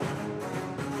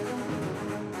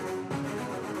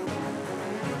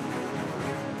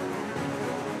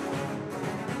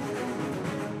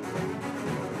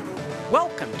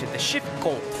to the Shift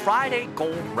Gold Friday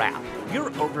Gold Wrap,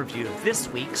 your overview of this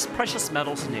week's precious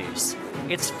metals news.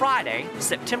 It's Friday,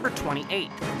 September 28th.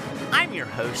 I'm your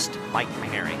host, Mike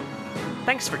Maharry.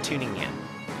 Thanks for tuning in.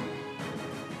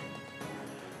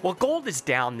 Well, gold is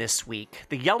down this week.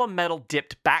 The yellow metal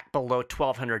dipped back below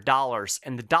 $1,200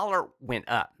 and the dollar went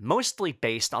up, mostly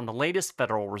based on the latest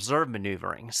Federal Reserve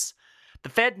maneuverings. The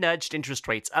Fed nudged interest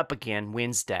rates up again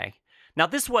Wednesday. Now,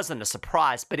 this wasn't a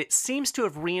surprise, but it seems to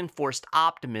have reinforced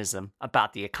optimism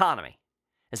about the economy,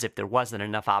 as if there wasn't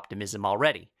enough optimism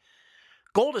already.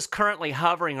 Gold is currently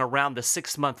hovering around the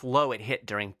 6-month low it hit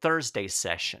during Thursday's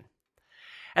session.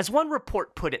 As one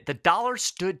report put it, the dollar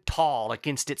stood tall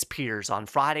against its peers on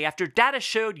Friday after data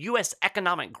showed U.S.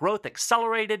 economic growth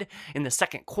accelerated in the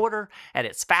second quarter at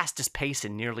its fastest pace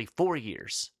in nearly 4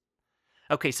 years.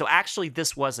 Okay, so actually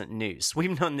this wasn't news.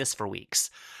 We've known this for weeks.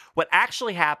 What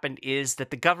actually happened is that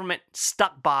the government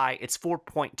stuck by its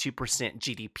 4.2%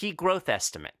 GDP growth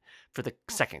estimate for the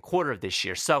second quarter of this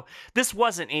year. So this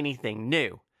wasn't anything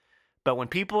new. But when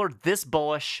people are this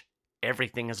bullish,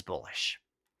 everything is bullish.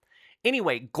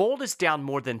 Anyway, gold is down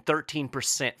more than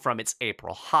 13% from its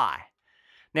April high.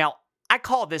 Now, I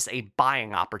call this a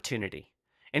buying opportunity.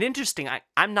 And interesting,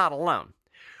 I'm not alone.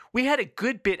 We had a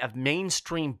good bit of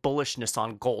mainstream bullishness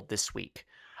on gold this week.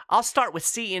 I'll start with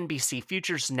CNBC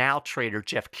Futures Now trader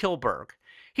Jeff Kilberg.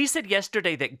 He said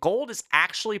yesterday that gold is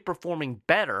actually performing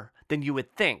better than you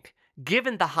would think,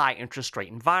 given the high interest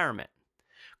rate environment.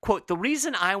 Quote, "The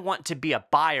reason I want to be a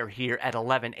buyer here at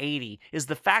 1180 is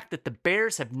the fact that the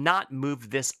bears have not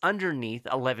moved this underneath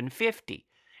 1150,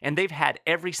 and they've had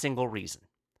every single reason."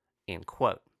 End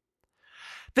quote.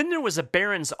 Then there was a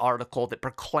Barron's article that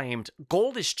proclaimed,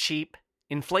 "Gold is cheap,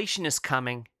 inflation is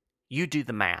coming, you do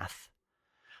the math."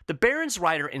 The Barron's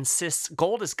writer insists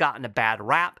gold has gotten a bad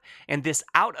rap, and this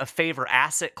out-of-favor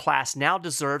asset class now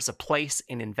deserves a place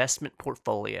in investment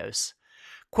portfolios.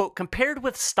 Quote, "Compared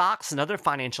with stocks and other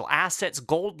financial assets,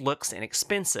 gold looks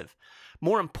inexpensive.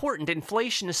 More important,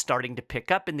 inflation is starting to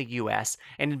pick up in the U.S.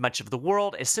 and in much of the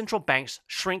world as central banks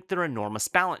shrink their enormous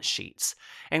balance sheets.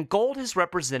 And gold has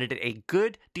represented a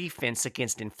good defense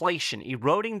against inflation,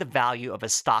 eroding the value of a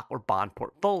stock or bond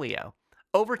portfolio.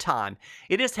 Over time,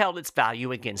 it has held its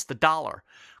value against the dollar.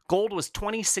 Gold was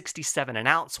 $20.67 an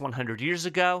ounce 100 years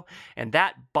ago, and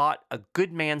that bought a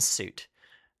good man's suit.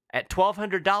 At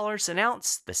 $1,200 an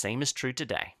ounce, the same is true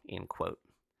today." End quote.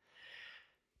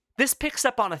 This picks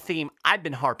up on a theme I've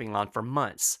been harping on for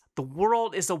months. The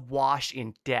world is awash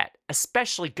in debt,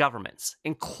 especially governments,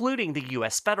 including the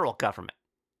U.S. federal government.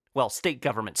 Well, state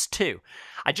governments too.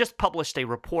 I just published a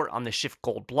report on the Shift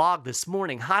Gold blog this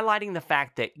morning highlighting the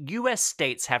fact that U.S.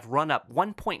 states have run up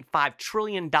 $1.5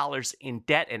 trillion in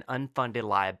debt and unfunded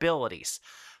liabilities.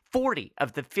 40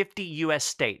 of the 50 U.S.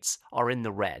 states are in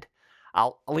the red.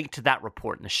 I'll link to that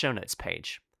report in the show notes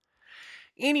page.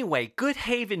 Anyway, Good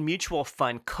Haven Mutual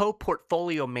Fund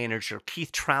co-portfolio manager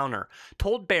Keith Trauner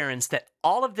told Barron's that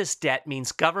all of this debt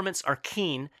means governments are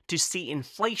keen to see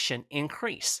inflation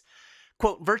increase.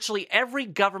 Quote, "Virtually every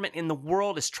government in the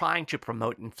world is trying to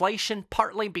promote inflation,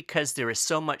 partly because there is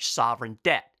so much sovereign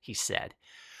debt," he said.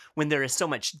 When there is so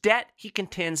much debt, he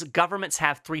contends governments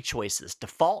have three choices: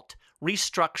 default,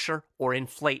 restructure, or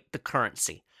inflate the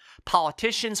currency.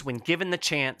 Politicians, when given the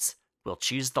chance, will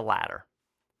choose the latter.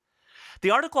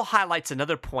 The article highlights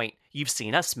another point you've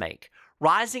seen us make.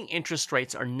 Rising interest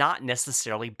rates are not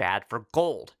necessarily bad for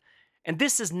gold. And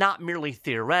this is not merely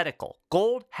theoretical.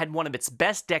 Gold had one of its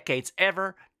best decades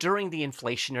ever during the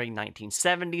inflationary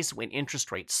 1970s when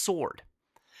interest rates soared.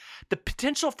 The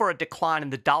potential for a decline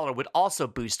in the dollar would also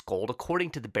boost gold,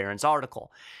 according to the Barron's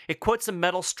article. It quotes a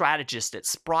metal strategist at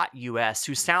Sprott US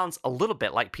who sounds a little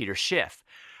bit like Peter Schiff.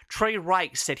 Trey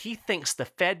Reich said he thinks the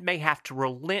Fed may have to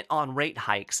relent on rate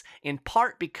hikes, in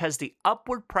part because the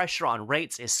upward pressure on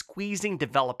rates is squeezing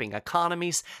developing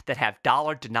economies that have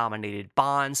dollar-denominated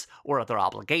bonds or other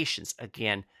obligations,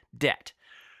 again, debt.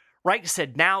 Reich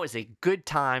said now is a good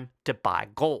time to buy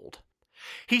gold.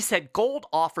 He said gold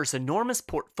offers enormous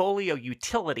portfolio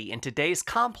utility in today's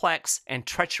complex and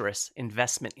treacherous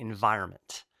investment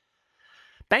environment.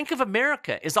 Bank of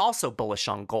America is also bullish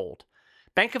on gold.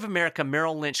 Bank of America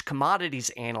Merrill Lynch commodities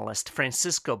analyst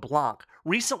Francisco Blanc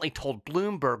recently told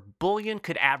Bloomberg bullion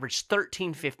could average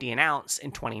 $13.50 an ounce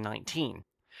in 2019.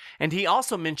 And he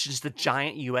also mentions the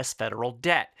giant U.S. federal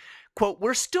debt. Quote,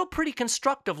 "We're still pretty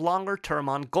constructive longer term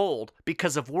on gold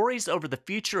because of worries over the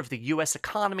future of the U.S.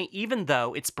 economy, even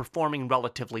though it's performing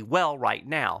relatively well right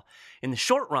now. In the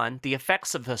short run, the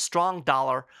effects of the strong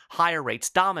dollar, higher rates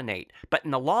dominate, but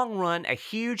in the long run, a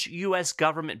huge U.S.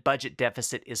 government budget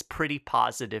deficit is pretty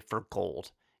positive for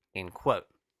gold." End quote.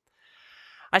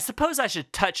 I suppose I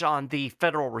should touch on the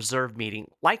Federal Reserve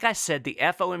meeting. Like I said, the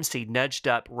FOMC nudged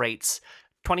up rates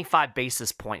 25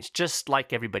 basis points, just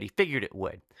like everybody figured it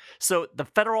would. So the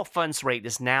federal funds rate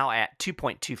is now at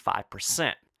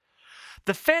 2.25%.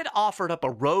 The Fed offered up a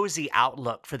rosy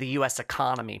outlook for the U.S.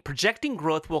 economy, projecting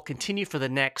growth will continue for the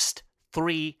next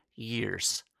 3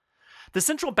 years. The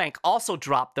central bank also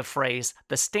dropped the phrase,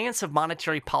 "the stance of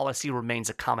monetary policy remains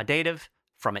accommodative,"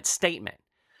 from its statement.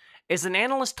 As an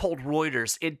analyst told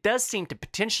Reuters, it does seem to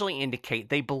potentially indicate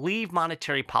they believe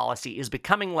monetary policy is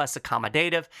becoming less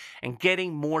accommodative and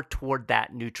getting more toward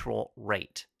that neutral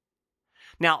rate.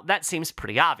 Now, that seems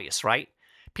pretty obvious, right?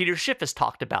 Peter Schiff has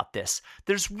talked about this.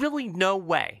 There's really no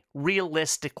way,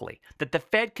 realistically, that the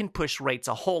Fed can push rates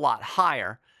a whole lot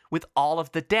higher with all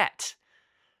of the debt.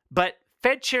 But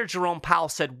Fed Chair Jerome Powell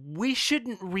said we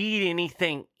shouldn't read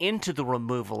anything into the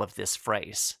removal of this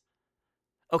phrase.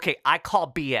 Okay, I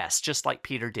call BS, just like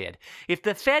Peter did. If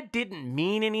the Fed didn't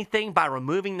mean anything by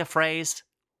removing the phrase,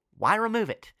 why remove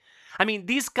it? I mean,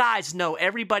 these guys know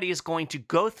everybody is going to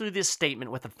go through this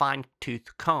statement with a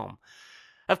fine-tooth comb.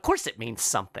 Of course it means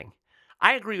something.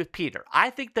 I agree with Peter. I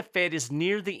think the Fed is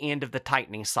near the end of the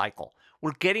tightening cycle.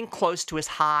 We're getting close to as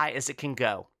high as it can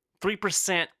go.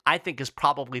 3%, I think, is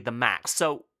probably the max.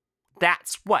 So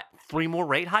that's what, 3 more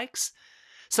rate hikes?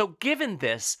 So given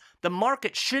this, the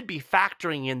market should be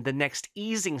factoring in the next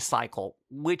easing cycle,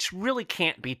 which really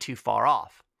can't be too far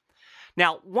off.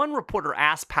 Now, one reporter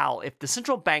asked Powell if the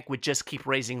central bank would just keep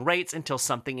raising rates until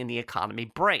something in the economy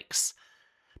breaks.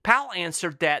 Powell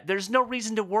answered that there's no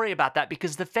reason to worry about that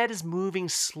because the Fed is moving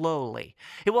slowly.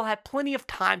 It will have plenty of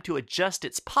time to adjust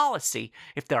its policy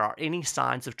if there are any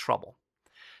signs of trouble.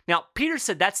 Now, Peter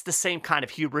said that's the same kind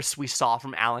of hubris we saw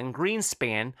from Alan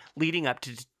Greenspan leading up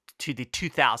to the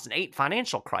 2008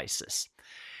 financial crisis.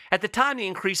 At the time, the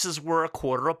increases were a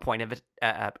quarter point at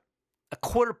a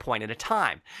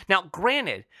time. Now,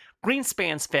 granted,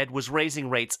 Greenspan's Fed was raising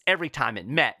rates every time it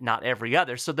met, not every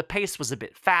other, so the pace was a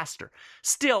bit faster.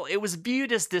 Still, it was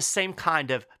viewed as this same kind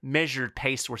of measured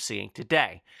pace we're seeing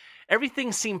today.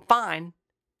 Everything seemed fine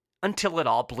until it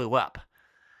all blew up.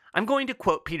 I'm going to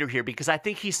quote Peter here because I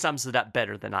think he sums it up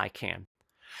better than I can.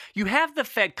 You have the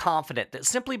Fed confident that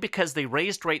simply because they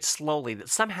raised rates slowly that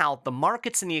somehow the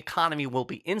markets and the economy will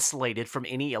be insulated from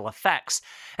any ill effects,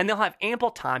 and they'll have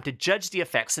ample time to judge the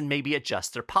effects and maybe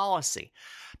adjust their policy.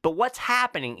 But what's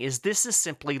happening is this is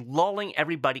simply lulling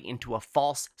everybody into a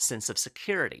false sense of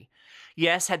security.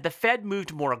 Yes, had the Fed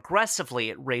moved more aggressively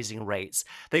at raising rates,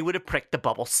 they would have pricked the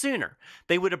bubble sooner.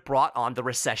 They would have brought on the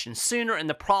recession sooner, and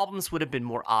the problems would have been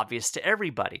more obvious to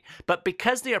everybody. But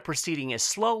because they are proceeding as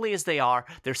slowly as they are,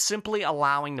 they're simply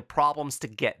allowing the problems to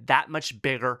get that much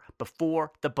bigger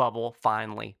before the bubble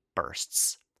finally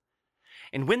bursts.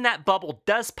 And when that bubble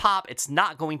does pop, it's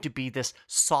not going to be this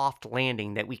soft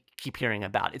landing that we keep hearing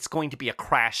about. It's going to be a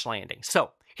crash landing.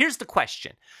 So here's the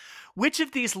question. Which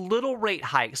of these little rate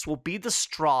hikes will be the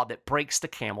straw that breaks the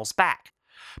camel's back?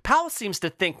 Powell seems to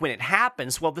think when it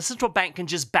happens, well, the central bank can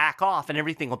just back off and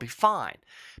everything will be fine.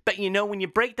 But you know, when you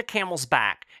break the camel's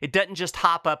back, it doesn't just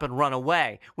hop up and run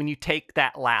away when you take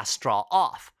that last straw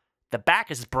off. The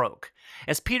back is broke.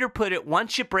 As Peter put it,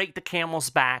 once you break the camel's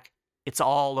back, it's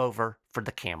all over for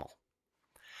the camel.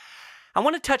 I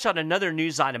want to touch on another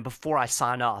news item before I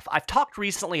sign off. I've talked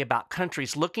recently about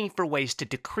countries looking for ways to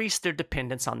decrease their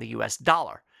dependence on the US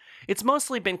dollar. It's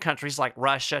mostly been countries like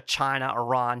Russia, China,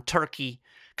 Iran, Turkey,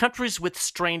 countries with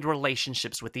strained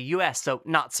relationships with the US, so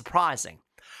not surprising.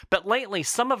 But lately,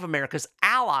 some of America's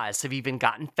allies have even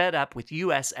gotten fed up with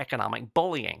US economic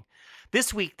bullying.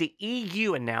 This week, the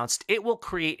EU announced it will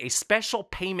create a special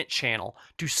payment channel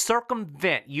to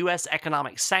circumvent U.S.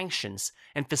 economic sanctions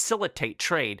and facilitate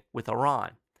trade with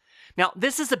Iran. Now,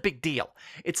 this is a big deal.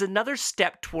 It's another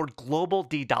step toward global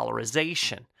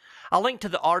de-dollarization. I'll link to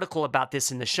the article about this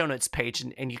in the show notes page,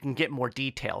 and you can get more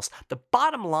details. The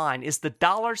bottom line is the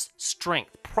dollar's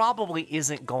strength probably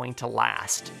isn't going to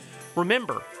last.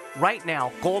 Remember, right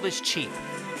now, gold is cheap.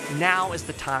 Now is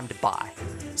the time to buy.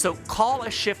 So call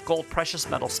a Schiff Gold Precious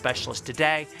Metal Specialist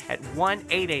today at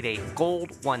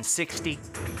 1-888-GOLD-160,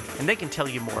 and they can tell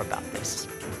you more about this.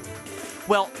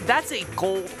 Well, that's a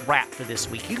gold wrap for this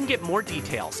week. You can get more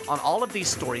details on all of these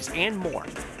stories and more,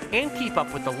 and keep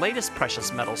up with the latest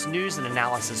precious metals news and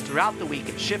analysis throughout the week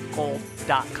at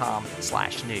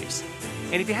schiffgold.com/news.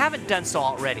 And if you haven't done so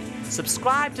already,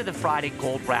 subscribe to the Friday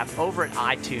Gold Wrap over at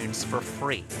iTunes for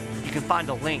free. You can find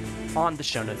a link on the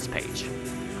show notes page.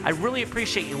 I really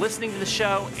appreciate you listening to the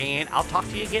show, and I'll talk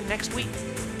to you again next week.